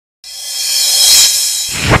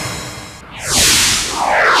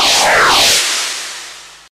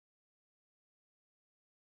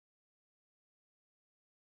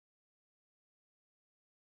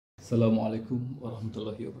Assalamualaikum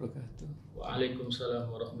warahmatullahi wabarakatuh. Waalaikumsalam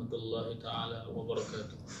warahmatullahi ta'ala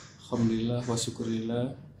wabarakatuh. Alhamdulillah wa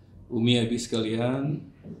syukurillah. Umi Abi sekalian,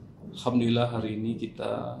 alhamdulillah hari ini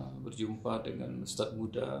kita berjumpa dengan Ustadz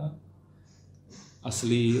Muda,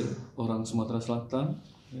 asli orang Sumatera Selatan,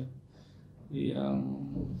 yang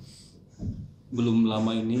belum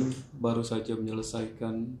lama ini baru saja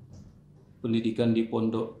menyelesaikan pendidikan di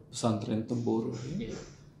pondok pesantren Temboro,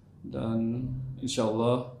 dan insya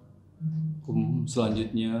Allah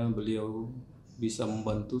selanjutnya beliau bisa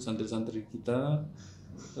membantu santri-santri kita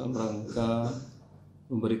dalam rangka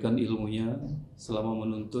memberikan ilmunya selama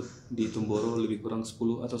menuntut di Temboro lebih kurang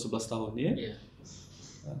 10 atau 11 tahun ya.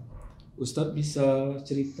 Ustadz bisa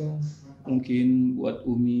cerita mungkin buat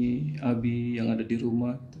Umi, Abi yang ada di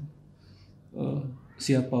rumah gitu.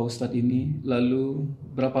 Siapa Ustadz ini, lalu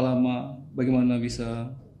berapa lama, bagaimana bisa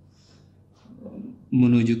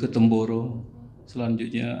menuju ke Temboro,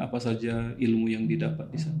 selanjutnya apa saja ilmu yang didapat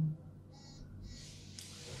di sana.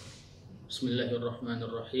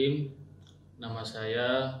 Bismillahirrahmanirrahim. Nama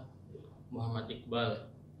saya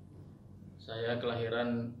M.Iqbal. Saya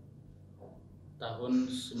kelahiran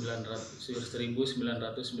tahun 1998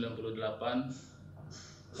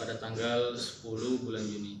 pada tanggal 10 bulan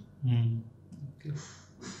Juni.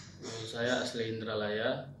 Saya asli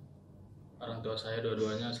Indralaya. Orang tua saya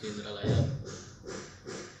dua-duanya asli Indralaya.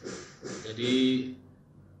 Jadi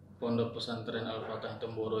pondok pesantren Al-Fahd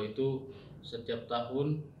Temboro itu setiap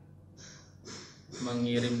tahun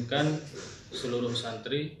mengirimkan seluruh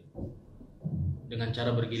santri dengan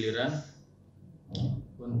cara bergiliran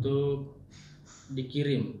untuk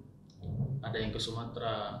dikirim. Ada yang ke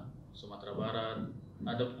Sumatera Barat,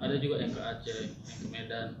 ada juga yang ke Aceh, yang ke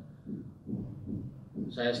Medan.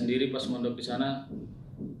 Saya sendiri pas mondok di sana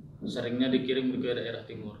seringnya dikirim ke daerah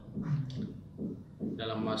timur.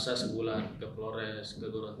 Dalam masa sebulan ke Flores, ke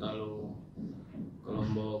Gorontalo, ke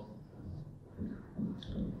Lombok.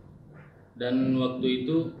 Dan waktu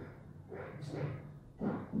itu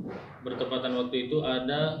bertepatan waktu itu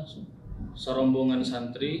ada serombongan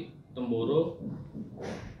santri Temboro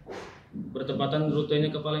bertepatan rutenya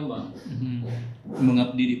ke Palembang.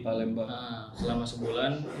 Mengabdi di Palembang. Selama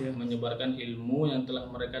sebulan menyebarkan ilmu yang telah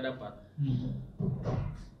mereka dapat.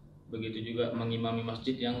 Begitu juga mengimami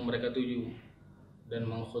masjid yang mereka tuju dan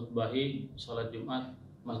mengkhutbahi sholat Jumat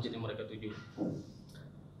masjid yang mereka tuju.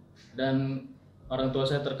 Dan orang tua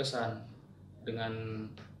saya terkesan dengan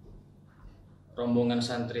rombongan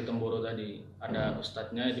santri Temboro tadi. Ada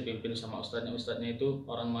ustadznya, dipimpin sama ustadznya. Ustadznya itu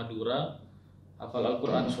orang Madura, hafal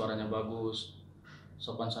Al-Quran, suaranya bagus,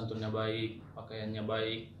 sopan santunnya baik, pakaiannya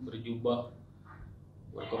baik, berjubah,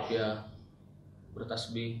 berkopiah,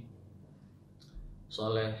 bertasbih,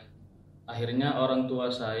 soleh. Akhirnya orang tua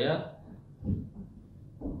saya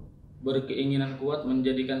berkeinginan kuat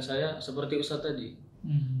menjadikan saya seperti ustadz tadi.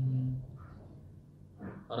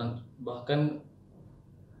 Bahkan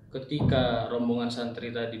ketika rombongan santri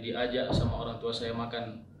tadi diajak sama orang tua saya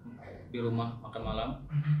makan di rumah, makan malam,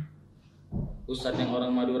 ustadz yang orang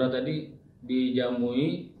Madura tadi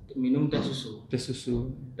dijamui minum teh susu. Teh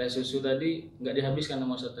susu tadi nggak dihabiskan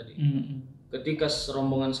sama ustadz tadi. Ketika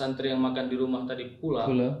rombongan santri yang makan di rumah tadi pulang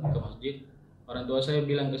ke masjid, orang tua saya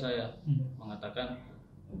bilang ke saya, mengatakan,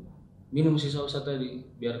 minum sisa ustadz tadi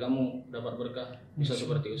biar kamu dapat berkah, bisa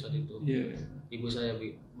seperti ustadz itu. Ibu saya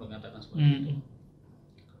mengatakan seperti itu.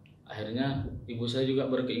 Akhirnya ibu saya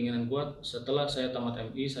juga berkeinginan kuat. Setelah saya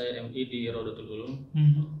tamat MI, saya MI di Rodotul Ulum,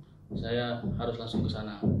 saya harus langsung ke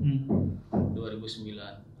sana. 2009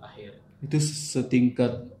 akhir. Itu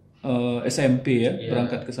setingkat SMP ya,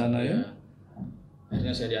 berangkat ke sana ya.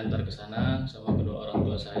 Akhirnya saya diantar ke sana sama kedua orang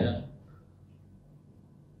tua saya.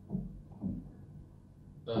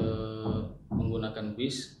 Menggunakan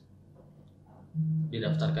bis,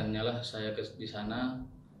 didaftarkannya lah saya di sana,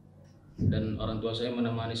 dan orang tua saya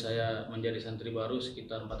menemani saya menjadi santri baru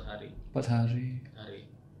sekitar 4 hari. 4 hari.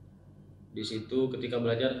 Di situ ketika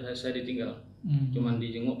belajar saya ditinggal, cuman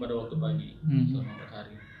dijenguk pada waktu pagi selama 4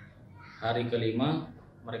 hari. Hari kelima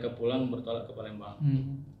mereka pulang bertolak ke Palembang.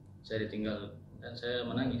 Saya ditinggal dan saya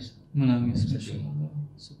menangis.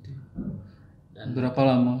 Sedih. Dan berapa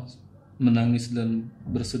lama menangis dan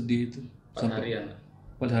bersedih itu? 4 harian.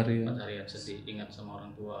 4 harian sedih, ingat sama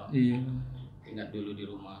orang tua. Ingat dulu di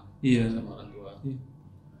rumah sama orang tua.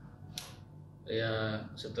 Ya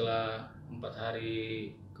setelah 4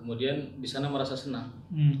 hari kemudian di sana merasa senang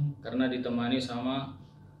karena ditemani sama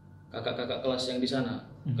kakak-kakak kelas yang di sana,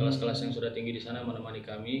 kelas-kelas yang sudah tinggi di sana menemani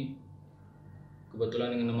kami.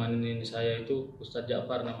 Kebetulan yang menemani saya itu Ustadz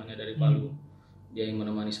Ja'far namanya dari Palu. Dia yang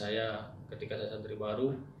menemani saya ketika saya santri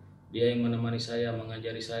baru. Dia yang menemani saya,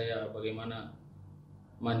 mengajari saya bagaimana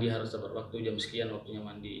mandi harus tepat waktu, jam sekian waktunya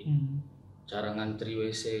mandi. Cara ngantri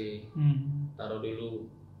WC, taruh dulu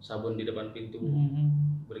sabun di depan pintu,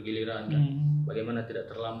 bergiliran kan. Bagaimana tidak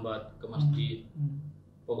terlambat ke masjid.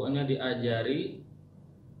 Pokoknya diajari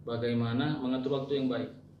bagaimana mengatur waktu yang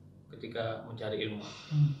baik ketika mencari ilmu.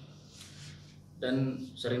 Dan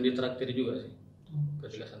sering ditraktir juga sih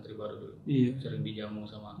ketika santri baru dulu. Sering dijamu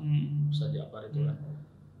sama Ustadz Ja'far itu kan.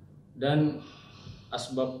 Dan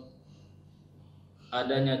asbab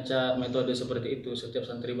adanya metode seperti itu, setiap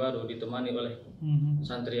santri baru ditemani oleh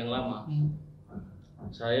santri yang lama.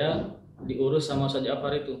 Saya diurus sama Ustadz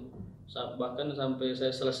Ja'far itu, bahkan sampai saya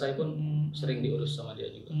selesai pun sering diurus sama dia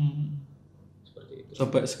juga. Seperti itu.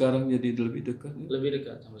 Sampai sekarang jadi lebih dekat. Lebih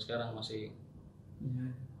dekat, sampai sekarang masih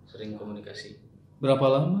sering komunikasi. Berapa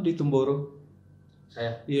lama di Temboro?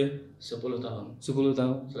 Saya? 10 tahun. 10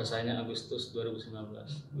 tahun. Selesainya Agustus 2019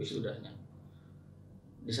 wisudanya.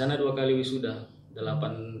 Di sana 2 kali wisuda. 8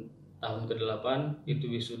 tahun ke-8 itu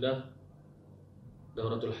wisuda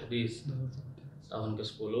Dauratul Hadis. Tahun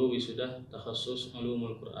ke-10 wisuda takhusus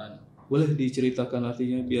ulumul Quran. Boleh diceritakan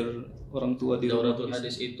artinya biar orang tua di Dauratul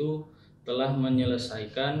Hadis itu telah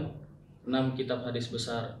menyelesaikan 6 kitab hadis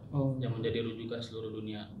besar yang menjadi rujukan seluruh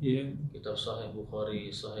dunia. Kitab Sahih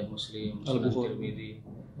Bukhari, Sahih Muslim, Sunan Tirmidzi,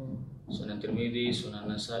 Sunan Tirmidzi, Sunan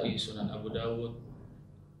Nasa'i, Sunan Abu Dawud,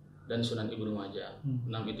 dan Sunan Ibnu Majah.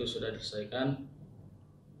 6 itu sudah diselesaikan,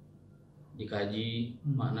 dikaji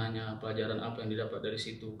maknanya, pelajaran apa yang didapat dari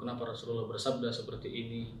situ, kenapa Rasulullah bersabda seperti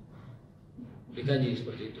ini, dikaji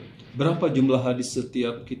seperti itu. Berapa jumlah hadis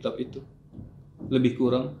setiap kitab itu? Lebih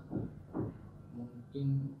kurang?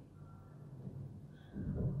 Mungkin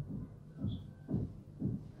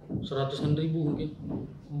 100-an ribu mungkin.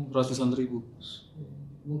 Ratusan ribu?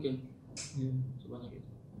 Mungkin. Sebanyak itu.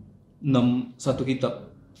 1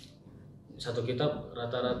 kitab? Satu kitab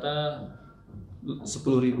rata-rata 10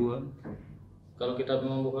 ribuan. Kalau kitab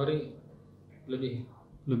Imam Bukhari lebih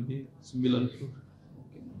 90.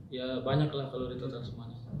 Ya banyak lah kalau di total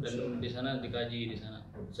semuanya. Dan di sana dikaji di sana.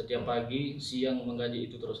 Setiap pagi, siang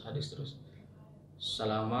mengkaji itu terus, hadis terus.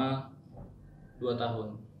 Selama 2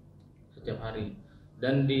 tahun setiap hari.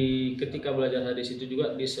 Dan ketika belajar hadis itu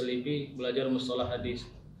juga diselipi belajar mustalah hadis.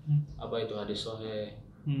 Apa itu hadis sahih?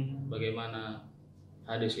 Bagaimana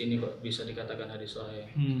hadis ini kok bisa dikatakan hadis sahih?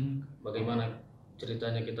 Bagaimana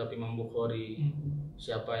ceritanya kitab Imam Bukhari?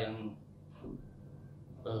 Siapa yang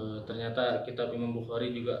ternyata kitab Imam Bukhari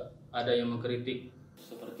juga ada yang mengkritik,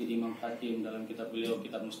 seperti Imam Hakim dalam kitab beliau,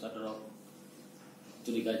 kitab Mustadrak.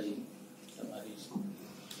 Itu dikaji kitab hadis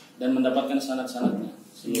dan mendapatkan sanad-sanadnya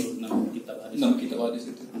seluruh 6 kitab hadis. 6 kitab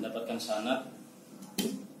hadis itu mendapatkan sanad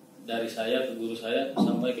dari saya ke guru saya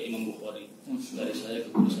sampai ke Imam Bukhari, dari saya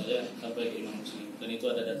ke guru saya sampai ke Imam Muslim, dan itu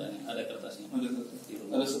ada datanya, ada kertasnya,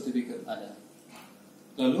 ada sertifikat, ada.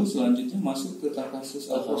 Lalu selanjutnya masuk ke takhusus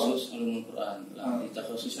ulumul Quran. Di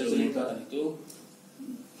takhusus ulumul Quran itu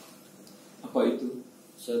apa itu?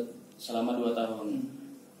 Selama 2 tahun.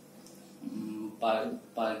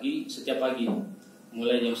 Setiap pagi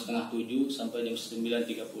mulai jam 6:30 sampai jam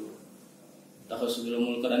 9:30. Takhusus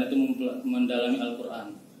ulumul Quran itu mendalami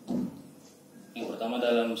Al-Quran. Yang pertama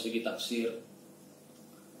dalam segi tafsir.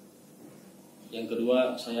 Yang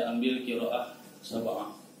kedua saya ambil qiraah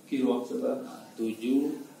sab'ah. 7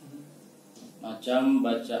 macam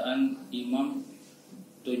bacaan imam,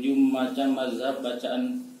 7 macam mazhab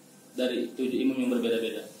bacaan dari 7 imam yang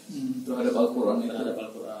berbeda-beda terhadap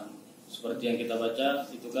Al-Quran. Seperti yang kita baca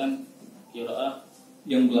itu kan qiraah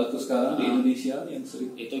yang berlaku sekarang di Indonesia yang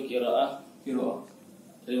sering itu qiraah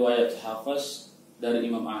riwayat Hafs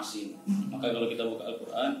dari Imam Asim. Maka kalau kita buka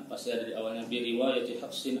Al-Quran pasti ada di awalnya bi riwayat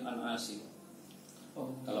Hafsin an Asim.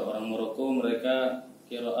 Kalau orang Maroko mereka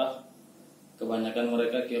qiraah, kebanyakan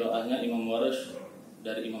mereka qiraahnya Imam Warsh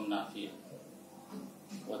dari Imam Nafi'.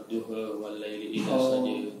 Wadduha wal laili idza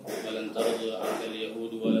saja walan tarda al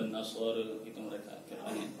yahud walan nasar, itu mereka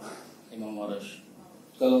qiraahnya Imam Warsh.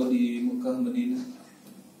 Kalau di Mekah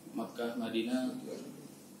Madinah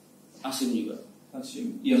Asim juga.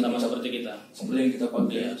 Yang sama seperti kita. Seperti yang kita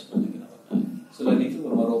pakai. Ya, seperti yang kita pakai. Selain itu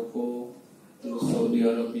Maroko, terus Saudi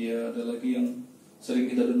Arabia, ada lagi yang sering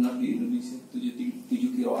kita dengar di Indonesia, 7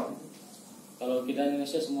 qiraat. Kalau kita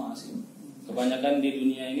Indonesia semua Asim. Kebanyakan di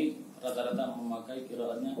dunia ini rata-rata memakai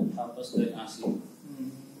qiraatnya Hafs dari Asim.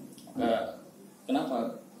 Maka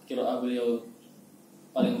kenapa qiraat beliau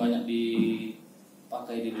paling banyak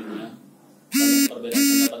dipakai di dunia? Banyak perbedaan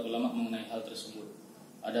pendapat ulama mengenai hal tersebut.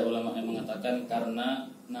 Ada ulama yang mengatakan karena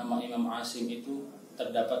nama Imam Asim itu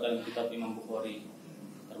terdapat dalam kitab Imam Bukhari,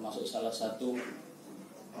 termasuk salah satu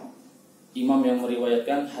imam yang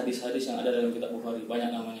meriwayatkan hadis-hadis yang ada dalam kitab Bukhari.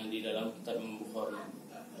 Banyak namanya di dalam kitab Imam Bukhari.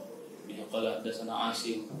 Qala hadatsana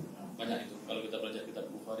Asim, banyak itu. Kalau kita belajar kitab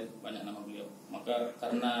Bukhari banyak nama beliau. Maka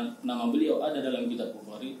karena nama beliau ada dalam kitab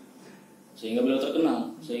Bukhari sehingga beliau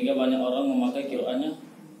terkenal, sehingga banyak orang memakai qiraatnya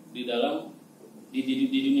di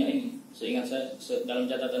dunia ini. Seingat saya dalam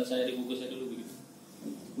catatan saya di buku saya dulu begitu.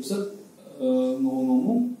 Ustaz,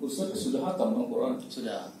 ngomong-ngomong, Ustaz sudah hatam Al-Quran?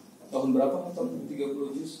 Sudah. Tahun berapa hatam?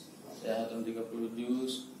 30 juz? Saya hatam 30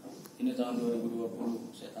 juz. Ini tahun 2020,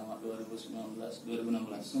 saya tamat 2016.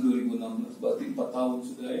 2016, berarti 4 tahun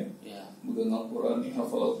sudah ya? Ya. Megang Al-Quran,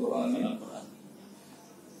 hafal Al-Quran ya? Al-Quran.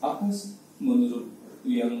 Apa menurut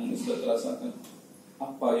yang Ustaz rasakan?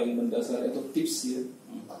 Apa yang mendasari atau tips ya?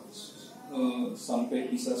 Sampai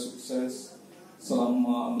bisa sukses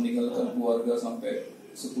selama meninggalkan keluarga sampai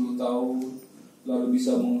 10 tahun, lalu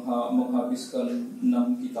bisa menghabiskan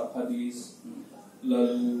 6 kitab hadis,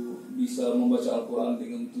 lalu bisa membaca Al-Quran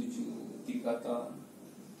dengan 7 tingkatan,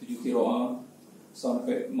 7 qiraah,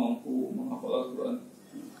 sampai mampu menghafal Al-Quran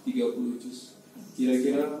 30 juz.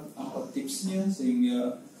 Kira-kira apa tipsnya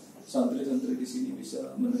sehingga santri-santri di sini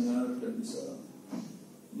bisa mendengar dan bisa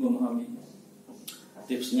memahami?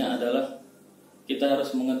 Tipsnya adalah kita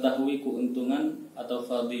harus mengetahui keuntungan atau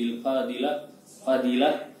fadilah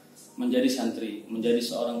menjadi santri, menjadi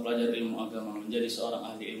seorang pelajar ilmu agama, menjadi seorang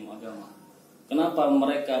ahli ilmu agama. Kenapa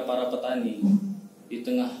mereka para petani di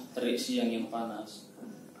tengah terik siang yang panas,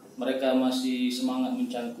 mereka masih semangat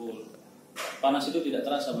mencangkul? Panas itu tidak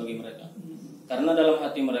terasa bagi mereka, karena dalam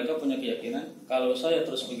hati mereka punya keyakinan kalau saya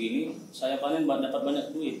terus begini, saya panen dapat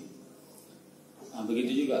banyak duit. Nah,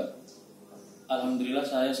 begitu juga. Alhamdulillah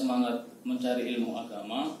saya semangat mencari ilmu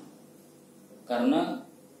agama karena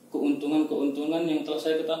keuntungan-keuntungan yang telah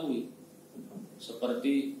saya ketahui.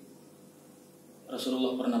 Seperti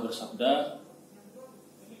Rasulullah pernah bersabda,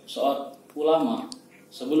 seorang ulama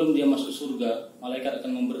sebelum dia masuk surga, malaikat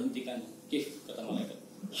akan memberhentikannya. Kif, kata malaikat,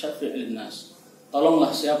 syafi'il nas,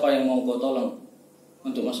 tolonglah siapa yang mau kau tolong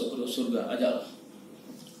untuk masuk ke surga, ajaklah.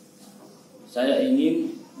 Saya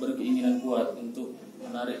ingin berkeinginan kuat untuk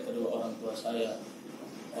menarik kedua orang tua saya,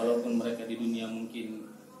 walaupun mereka di dunia mungkin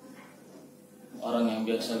orang yang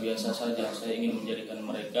biasa-biasa saja. Saya ingin menjadikan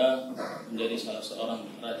mereka menjadi salah seorang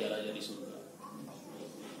raja-raja di surga.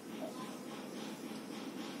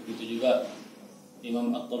 Begitu juga Imam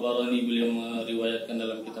At-Tabarani, beliau meriwayatkan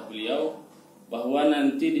dalam kitab beliau bahwa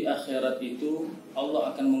nanti di akhirat itu Allah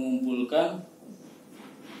akan mengumpulkan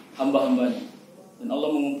hamba-hambanya, dan Allah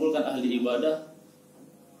mengumpulkan ahli ibadah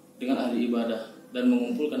dengan ahli ibadah, dan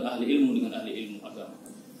mengumpulkan ahli ilmu dengan ahli ilmu agama.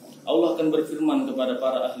 Allah akan berfirman kepada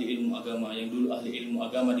para ahli ilmu agama yang dulu ahli ilmu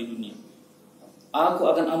agama di dunia, aku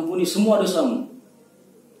akan ampuni semua dosamu,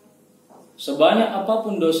 sebanyak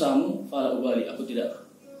apapun dosamu, fala ubali, aku tidak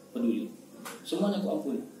peduli, semuanya aku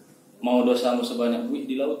ampuni. Mau dosamu sebanyak buih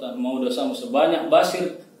di lautan, mau dosamu sebanyak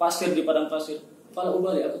pasir di padang pasir, fala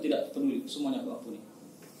ubali, aku tidak peduli, semuanya aku ampuni.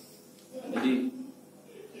 Jadi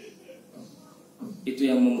itu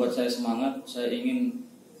yang membuat saya semangat. Saya ingin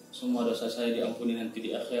semua dosa saya diampuni nanti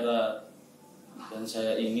di akhirat, dan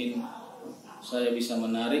saya ingin saya bisa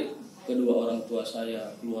menarik kedua orang tua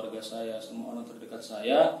saya, keluarga saya, semua orang terdekat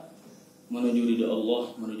saya menuju ridha Allah,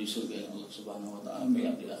 menuju surga Allah Subhanahu wa taala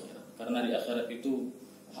di akhirat. Karena di akhirat itu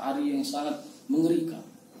hari yang sangat mengerikan.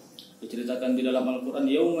 Diceritakan di dalam Al-Qur'an,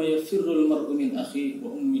 yauma yafirrul mar'u min akhihi wa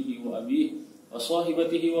ummihi wa abihi wa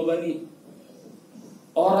sahibatihi wa banihi.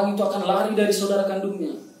 Orang itu akan lari dari saudara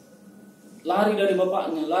kandungnya, lari dari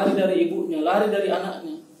bapaknya, lari dari ibunya, lari dari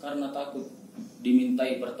anaknya, karena takut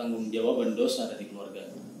dimintai pertanggungjawaban dosa dari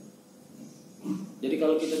keluarganya. Jadi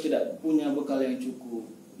kalau kita tidak punya bekal yang cukup,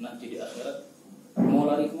 nanti di akhirat mau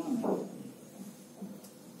lari kemana?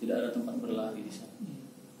 Tidak ada tempat berlari di sana.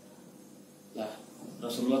 Lah,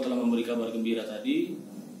 Rasulullah telah memberi kabar gembira tadi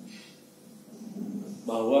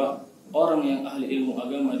bahwa orang yang ahli ilmu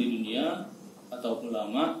agama di dunia atau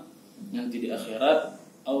ulama, nanti di akhirat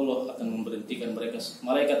Allah akan memberhentikan mereka,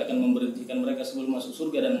 malaikat akan memberhentikan mereka sebelum masuk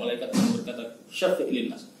surga, dan malaikat akan berkata, syafi'il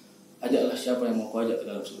nas, ajaklah siapa yang mau kau ajak ke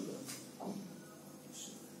dalam surga.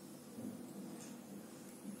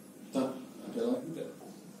 Ada lagi tidak?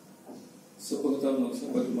 Sepengetahuan saya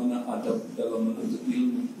bagaimana adab dalam menuntut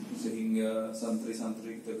ilmu sehingga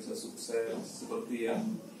santri-santri kita bisa sukses seperti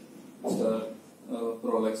yang Ustaz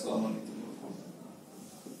peroleh selama itu.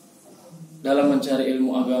 Dalam mencari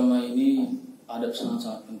ilmu agama ini adab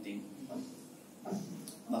sangat-sangat penting.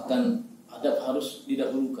 Bahkan adab harus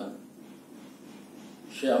didahulukan.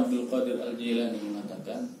 Syekh Abdul Qadir Al-Jailani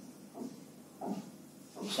mengatakan,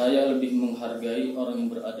 saya lebih menghargai orang yang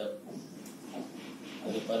beradab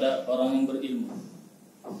daripada orang yang berilmu.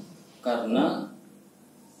 Karena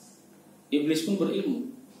iblis pun berilmu.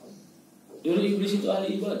 Dulu iblis itu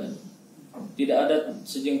ahli ibadah, tidak ada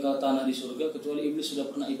sejengkal tanah di surga kecuali iblis sudah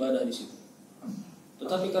pernah ibadah di situ.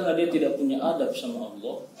 Tetapi karena dia tidak punya adab sama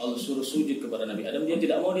Allah, Allah suruh sujud kepada Nabi Adam, dia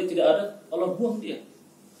tidak mau, dia tidak ada, Allah buang dia.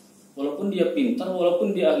 Walaupun dia pintar,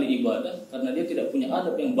 walaupun dia ahli ibadah, karena dia tidak punya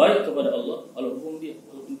adab yang baik kepada Allah, Allah buang dia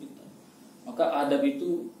walaupun pintar. Maka adab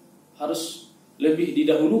itu harus lebih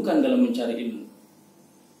didahulukan dalam mencari ilmu.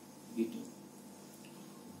 Gitu.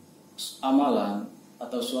 Amalan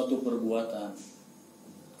atau suatu perbuatan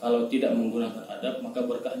kalau tidak menggunakan adab, maka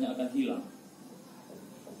berkahnya akan hilang.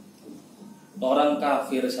 Orang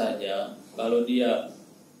kafir saja kalau dia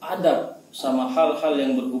adab sama hal-hal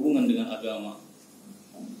yang berhubungan dengan agama,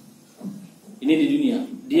 ini di dunia,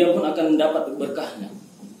 dia pun akan mendapat berkahnya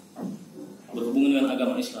berhubungan dengan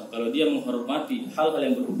agama Islam. Kalau dia menghormati hal-hal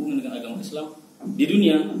yang berhubungan dengan agama Islam, di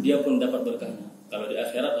dunia dia pun dapat berkahnya. Kalau di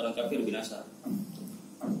akhirat orang kafir binasa.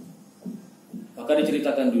 Maka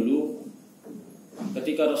diceritakan dulu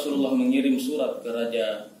ketika Rasulullah mengirim surat ke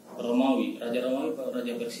Raja Romawi, Raja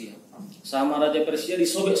Persia. Sama Raja Persia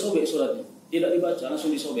disobek-sobek suratnya, tidak dibaca, langsung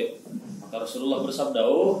disobek. Maka Rasulullah bersabda,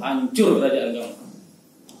 oh hancur kerajaan kamu,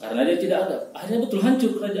 karena dia tidak ada. Akhirnya betul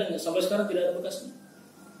hancur kerajaannya, sampai sekarang tidak ada bekasnya.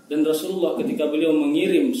 Dan Rasulullah ketika beliau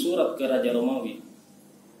mengirim surat ke Raja Romawi,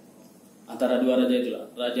 antara dua raja itulah,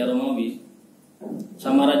 Raja Romawi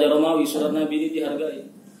sama Raja Romawi, surat Nabi ini dihargai,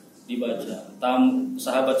 dibaca.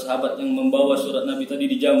 Sahabat-sahabat yang membawa surat Nabi tadi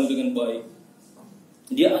dijamu dengan baik.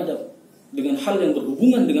 Dia adab dengan hal yang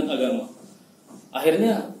berhubungan dengan agama.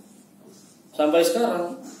 Akhirnya sampai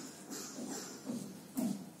sekarang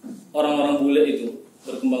orang-orang bule itu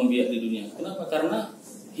berkembang biak di dunia. Kenapa? Karena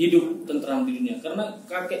hidup tentram di dunia. Karena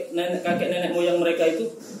kakek nenek moyang mereka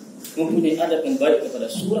itu mempunyai adab yang baik kepada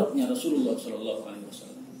suratnya Rasulullah SAW.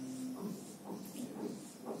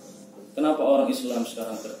 Kenapa orang Islam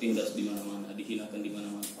sekarang tertindas di mana-mana, dihinakan di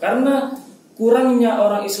mana-mana? Karena kurangnya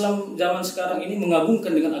orang Islam zaman sekarang ini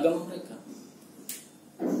mengagungkan dengan agama mereka.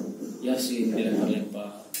 Yasin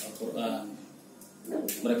dilempar-lempar, Al-Quran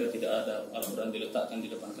mereka tidak ada, Al-Quran diletakkan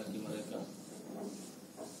di depan kaki mereka.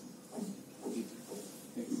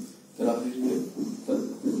 Terakhir,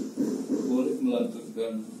 boleh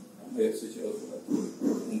melantunkan ayat suci Al-Quran.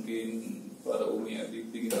 Mungkin para umi adik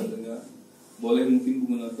kita dengar, boleh mungkin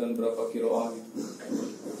menggunakan berapa qiraah gitu,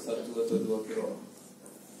 1 atau 2 qiraah.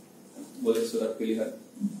 Boleh surat pilihan.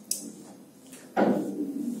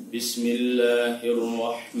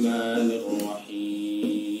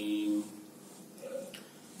 Bismillahirrahmanirrahim.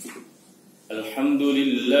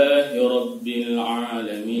 Alhamdulillahi Rabbil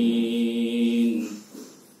Alamin,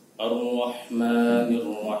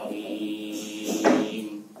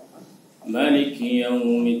 Ar-Rahmanirrahim, Maliki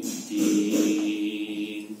Yawmiddin,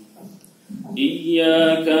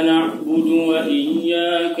 Iyyaka na'budu wa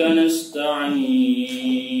iyyaka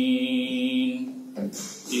nasta'in,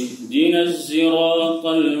 Ihdinas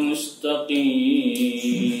siratal mustaqim,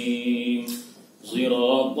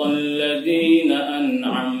 siratal ladzina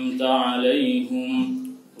an'amta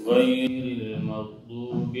 'alaihim ghairil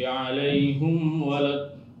maghdubi 'alaihim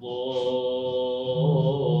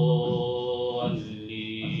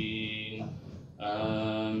waladdallin.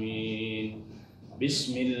 Amin.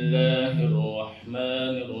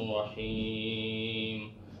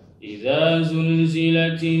 Bismillahirrahmanirrahim. Idza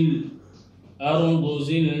zulzilatil ardu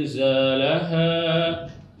zilzalaha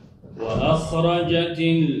wa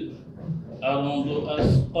akhrajatil ardu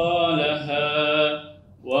asqalaha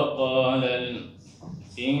wa qalal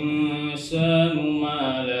insanu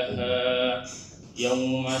ma laha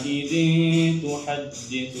yawma idzin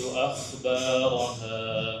tuhaddithu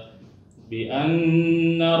akhbaraha bi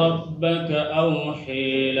anna rabbaka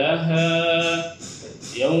awhi laha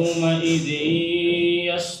yawma idzin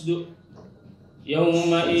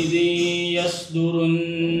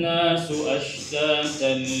yasdurun nasu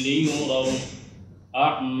ashtatan liyuraw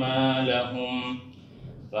a'malahum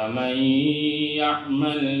faman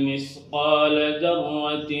ya'mal mithqala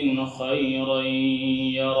dzarratin khairan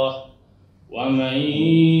yarah wa man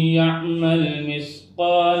ya'mal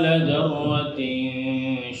mithqala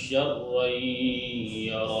dzarratin syarran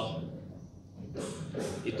yarah.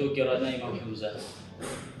 Itu qiraatnya Imam Hamzah.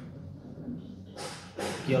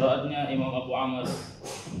 Qiraatnya Imam Abu Amr.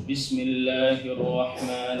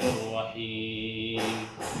 Bismillahirrahmanirrahim.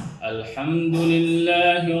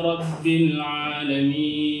 Alhamdulillahi Rabbil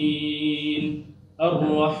Alamin,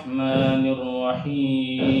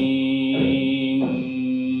 Ar-Rahmanirrahim,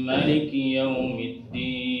 Maliki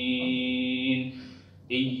Yawmiddin,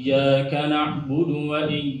 Iyyaka na'budu wa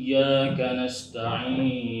iyyaka nasta'in,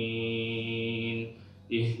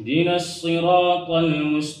 Ihdinas siratal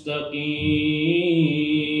mustaqim,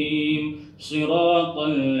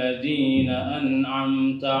 siratal ladzina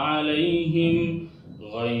an'amta 'alaihim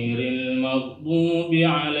ghairil maghdubi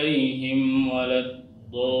 'alaihim waladdallin.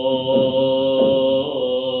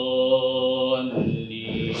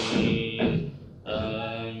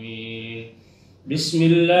 Amin.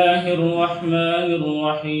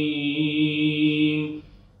 Bismillahirrahmanirrahim.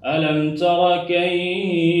 Alam tara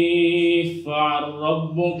kayfa fa'ala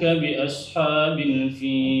rabbuka bi ashabil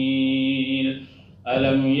fil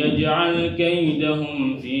alam yaj'al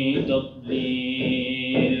kaydahum fi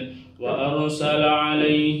tadlil wa arsala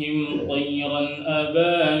 'alaihim tayran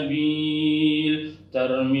ababil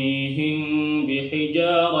tarmihim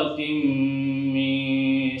bihijaratin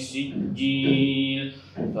min sijil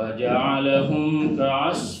faja'alahum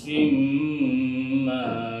ka'asfin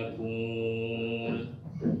ma'kul.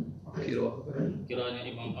 Kiranya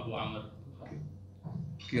Imam Abu Amr.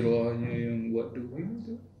 Kiranya yang buat duit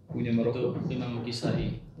itu punya Maroko. Imam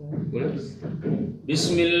Kisai. Boleh.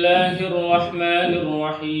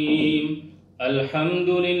 Bismillahirrahmanirrahim.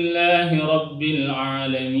 Alhamdulillahi rabbil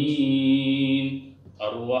alamin.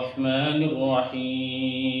 Ar-Rahmanir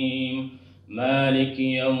Rahim.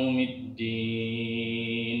 Maliki yaumiddin.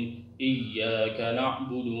 Iyyaka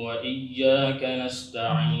na'budu wa iyyaka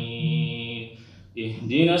nasta'in.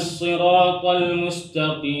 Ihdinas siratal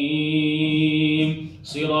mustaqim.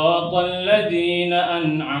 Siratal ladzina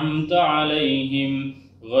an'amta 'alaihim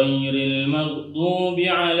ghairil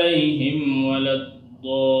maghdubi 'alaihim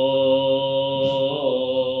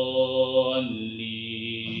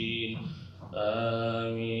waladdallin.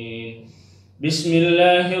 Amin.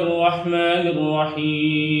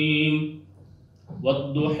 Bismillahirrahmanirrahim.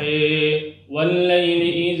 Wadduhi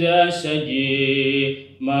wal-laili idza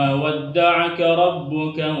saji ma wadda'aka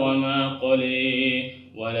rabbuka wa ma qali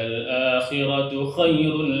walal akhiratu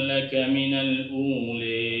khairun laka minal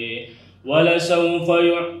uli walasawfa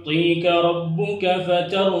yu'tika rabbuka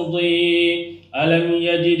fatardi alam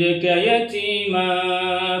yajidka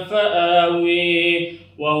yatiman fa'awi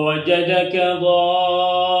wa wajadaka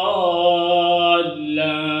dhallan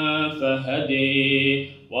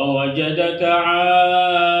fahadi wa wajadaka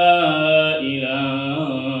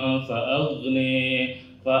 'ailan fa'aghni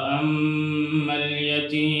فأما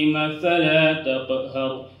اليتيم فلا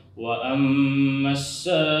تقهر وأما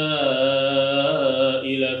السائل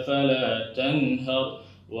فلا تنهر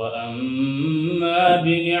وأما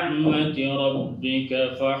بنعمة ربك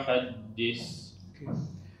فحدث.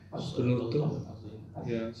 Penutup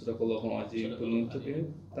ya, sadaqallahul azim. Penutup ya,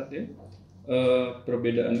 tadi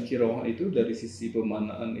perbedaan qiraah itu dari sisi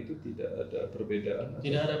pemaknaan itu tidak ada perbedaan.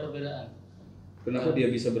 Tidak ada perbedaan. Kenapa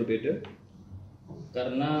dia bisa berbeda?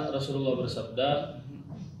 Karena Rasulullah bersabda,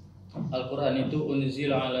 Al-Quran itu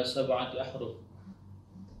unzila ala sab'ati ahruf.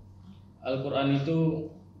 Al-Quran itu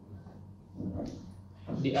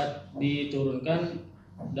diturunkan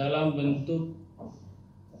dalam bentuk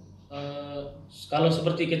kalau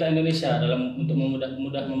seperti kita Indonesia dalam untuk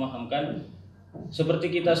mudah memahamkan,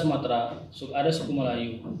 seperti kita Sumatera ada suku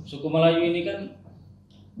Melayu. Suku Melayu ini kan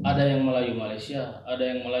ada yang Melayu Malaysia, ada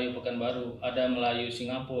yang Melayu Pekanbaru, ada Melayu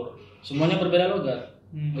Singapura. Semuanya berbeda logat.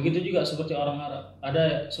 Begitu juga seperti orang Arab.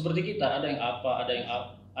 Ada seperti kita, ada yang apa, ada yang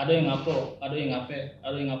apa, ada yang apo, ada yang ape,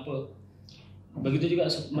 ada yang apa. Begitu juga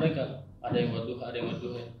mereka, ada yang waduh, ada yang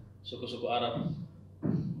waduh. Suku-suku Arab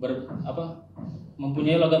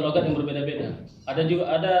mempunyai logat-logat yang berbeda-beda. Ada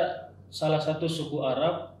juga salah satu suku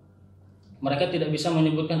Arab, mereka tidak bisa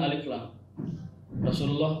menyebutkan alif lam.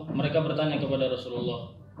 Mereka bertanya kepada Rasulullah,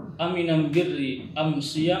 aminam birri am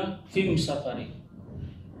siyam fim safari.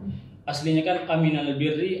 Aslinya kan aminal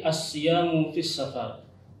birri as-siyamu fis safar.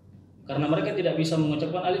 Karena mereka tidak bisa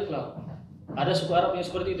mengucapkan alif lam. Ada suku Arab yang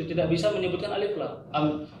seperti itu, tidak bisa menyebutkan alif lam.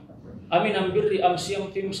 Aminam birri am siyam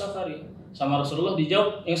fim safari. Sama Rasulullah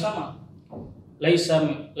dijawab yang sama. Laisa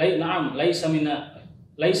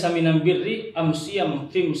minam birri am siyam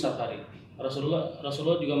fim safari.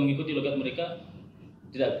 Rasulullah juga mengikuti logat mereka,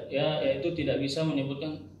 yaitu tidak bisa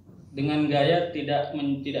menyebutkan dengan gaya tidak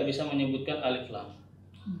bisa menyebutkan alif lam.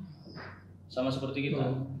 Sama seperti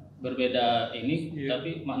kita, berbeda ini,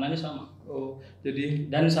 tapi maknanya sama.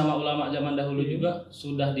 Jadi dan sama ulama zaman dahulu juga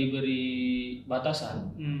sudah diberi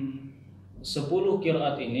batasan. 10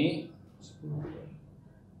 qiraat ini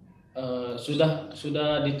sudah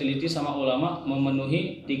diteliti sama ulama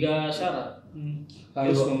memenuhi 3 syarat.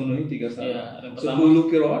 Harus memenuhi 3 syarat. Ya, yang pertama,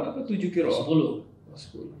 10 qiraat atau 7 qiraat? 10.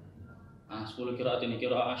 10. Nah, 10 qiraat ini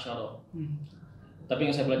qiraat asyara. Tapi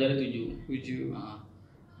yang saya pelajari 7. Nah,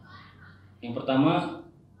 yang pertama,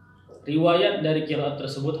 riwayat dari qiraat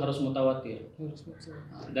tersebut harus mutawatir.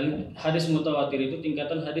 Dan hadis mutawatir itu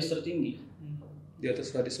tingkatan hadis tertinggi. Di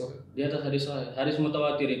atas hadis sahih. Di atas hadis sahih. Hadis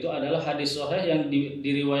mutawatir itu adalah hadis sahih yang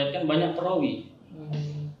diriwayatkan banyak perawi.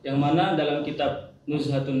 Yang mana dalam kitab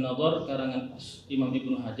Nuzhatun Nadhar karangan Imam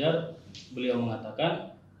Ibnu Hajar, beliau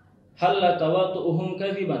mengatakan halla tawatu'uhum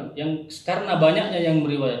kadziban, yang karena banyaknya yang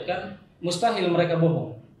meriwayatkan mustahil mereka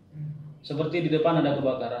bohong. Seperti di depan ada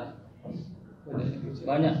kebakaran.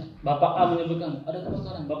 Banyak. Bapak A menyebutkan ada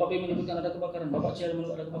kebakaran, Bapak B menyebutkan ada kebakaran, Bapak C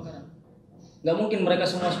menyebutkan ada kebakaran. Nggak mungkin mereka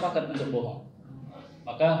semua sepakat untuk bohong.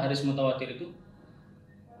 Maka hadis mutawatir itu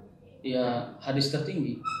ya hadis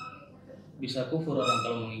tertinggi. Bisa kufur orang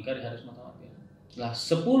kalau mengingkari hadis mutawatir. Lah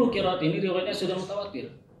 10 qiraat ini riwayatnya sudah mutawatir.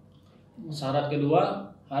 Syarat kedua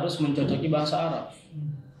harus mencocoki bahasa Arab.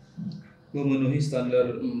 Memenuhi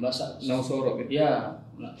standar bahasa nausoro gitu. Ya,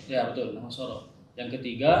 betul, nausoro. Yang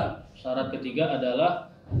ketiga, syarat ketiga adalah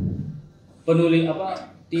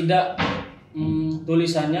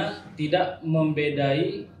tulisannya tidak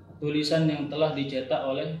membedai tulisan yang telah dicetak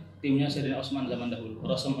oleh timnya Sayyidina Utsman zaman dahulu,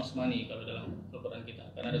 Rasm Utsmani kalau dalam Al-Qur'an kita.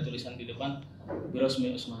 Karena ada tulisan di depan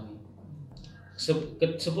Rasmi Utsmani. 10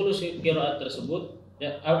 qiraat tersebut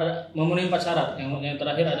ya memenuhi 4 syarat. Yang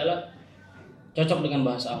terakhir adalah cocok dengan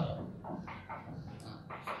bahasa Arab.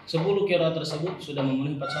 10 qiraat tersebut sudah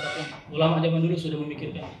memenuhi 4 syaratnya. Ulama zaman dulu sudah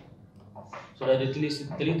memikirkan. Sudah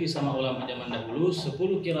diteliti sama ulama zaman dahulu, 10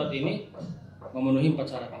 qiraat ini memenuhi 4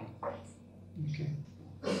 syarat ini. Oke.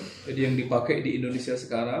 Jadi yang dipakai di Indonesia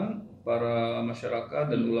sekarang para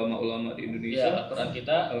masyarakat dan ulama-ulama di Indonesia,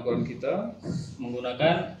 Al-Quran kita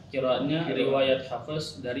menggunakan qiraatnya riwayat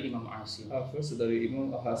Tahfidz dari Imam Asim. Tahfidz dari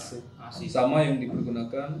Imam Asim. Sama yang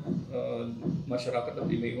dipergunakan masyarakat dan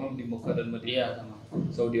imam di Mekah dan Madinah,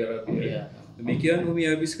 Saudi Arabia. Iya. Demikian Umi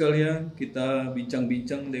Abi sekalian, kita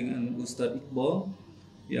bincang-bincang dengan Ustadz Iqbal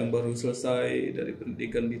yang baru selesai dari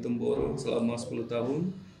pendidikan di Temboro selama 10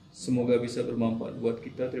 tahun. Semoga bisa bermanfaat buat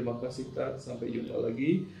kita. Terima kasih Ustadz. Sampai jumpa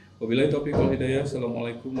lagi. Wabillahi taufiq wal hidayah.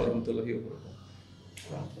 Assalamualaikum warahmatullahi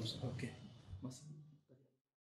wabarakatuh. Oke. Masih